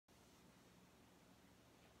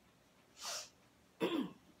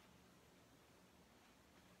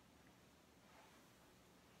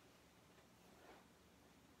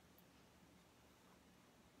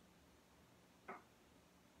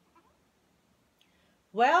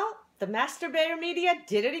Well, the masturbator media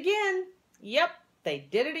did it again. Yep, they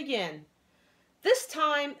did it again. This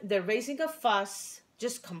time, they're raising a fuss,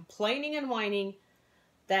 just complaining and whining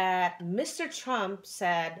that Mr. Trump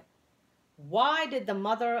said, why did the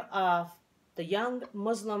mother of the young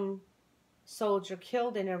Muslim soldier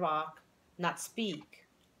killed in Iraq not speak?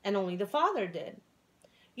 And only the father did.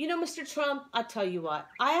 You know, Mr. Trump, I'll tell you what,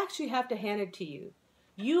 I actually have to hand it to you.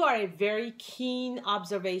 You are a very keen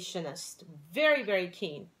observationist, very, very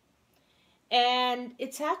keen. And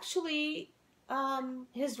it's actually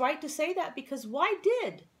his right to say that, because why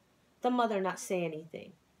did the mother not say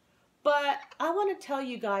anything? But I want to tell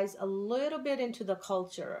you guys a little bit into the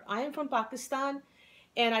culture. I am from Pakistan,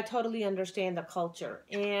 and I totally understand the culture.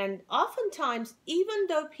 And oftentimes, even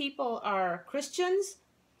though people are Christians,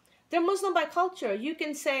 they're Muslim by culture. You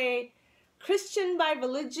can say Christian by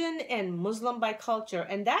religion and Muslim by culture.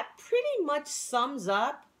 And that pretty much sums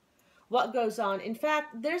up what goes on. In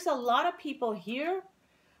fact, there's a lot of people here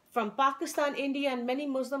from Pakistan, India, and many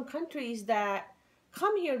Muslim countries that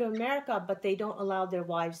come here to America, but they don't allow their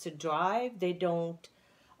wives to drive. They don't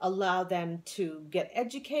allow them to get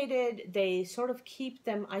educated. They sort of keep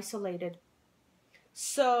them isolated.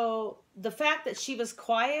 So the fact that she was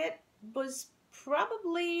quiet was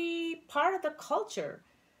probably part of the culture.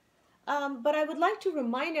 But I would like to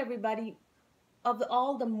remind everybody of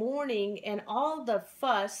all the mourning and all the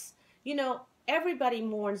fuss. You know, everybody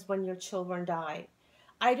mourns when your children die.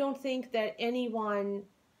 I don't think that anyone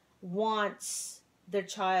wants their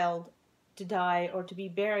child to die or to be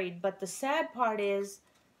buried. But the sad part is,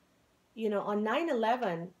 you know, on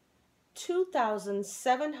 9/11,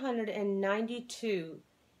 2,792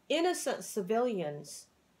 innocent civilians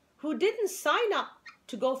who didn't sign up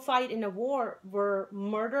to go fight in a war were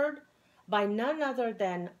murdered by none other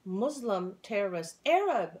than Muslim terrorists,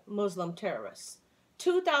 Arab Muslim terrorists.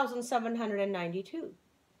 2,792.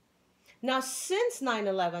 Now, since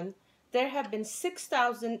 9/11, there have been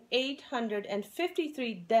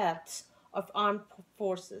 6,853 deaths of armed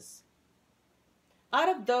forces. Out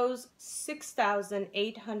of those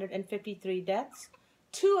 6,853 deaths,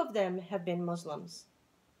 2 of them have been Muslims.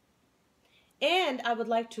 And I would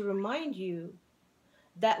like to remind you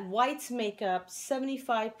that whites make up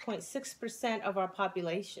 75.6% of our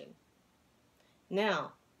population.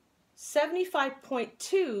 Now,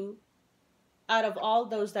 75.2 out of all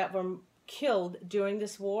those that were killed during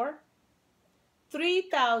this war,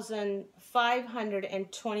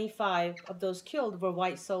 3,525 of those killed were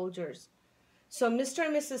white soldiers. So, Mr.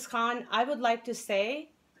 and Mrs. Khan, I would like to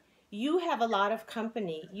say you have a lot of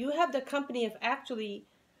company. You have the company of actually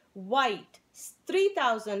white,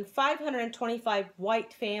 3,525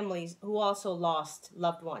 white families who also lost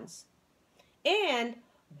loved ones. And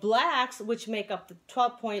blacks, which make up the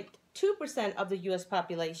 12.2% of the U.S.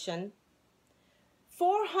 population,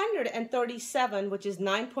 437, which is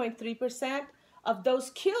 9.3% of those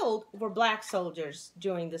killed were black soldiers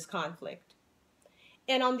during this conflict.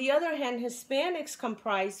 And on the other hand, Hispanics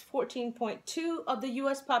comprise 14.2 of the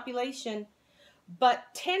U.S. population,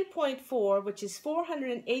 but 10.4, which is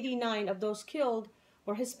 489 of those killed,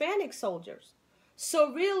 were Hispanic soldiers.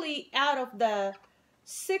 So really, out of the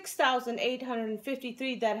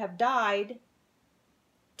 6,853 that have died,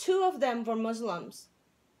 2 of them were Muslims.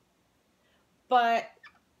 But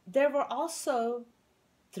there were also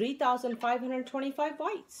 3,525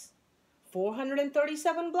 whites,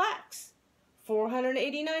 437 blacks,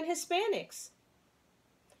 489 Hispanics.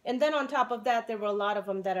 And then on top of that, there were a lot of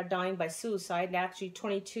them that are dying by suicide. And actually,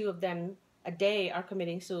 22 of them a day are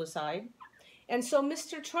committing suicide. And so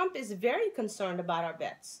Mr. Trump is very concerned about our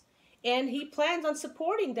vets. And he plans on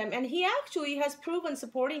supporting them. And he actually has proven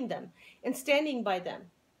supporting them and standing by them.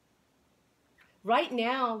 Right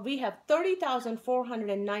now, we have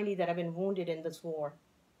 30,490 that have been wounded in this war.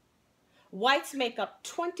 Whites make up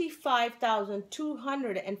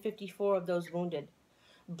 25,254 of those wounded.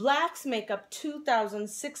 Blacks make up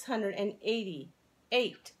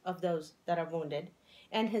 2,688 of those that are wounded,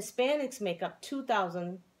 and Hispanics make up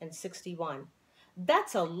 2,061.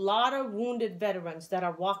 That's a lot of wounded veterans that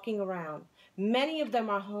are walking around. Many of them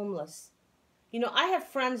are homeless. You know, I have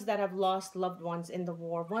friends that have lost loved ones in the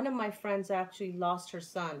war. One of my friends actually lost her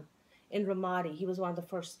son in Ramadi. He was one of the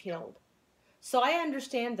first killed. So I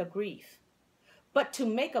understand the grief. But to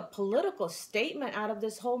make a political statement out of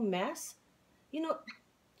this whole mess, you know,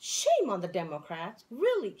 shame on the Democrats,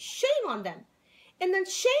 really, shame on them. And then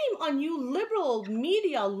shame on you liberal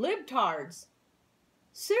media libtards.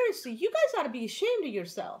 Seriously, you guys ought to be ashamed of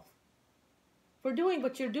yourself for doing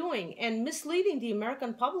what you're doing and misleading the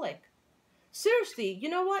American public. Seriously, you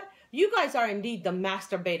know what? You guys are indeed the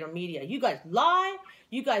masturbator media. You guys lie,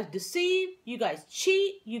 you guys deceive, you guys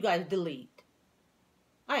cheat, you guys delete.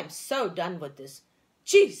 I am so done with this.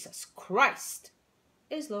 Jesus Christ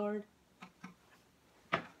is Lord.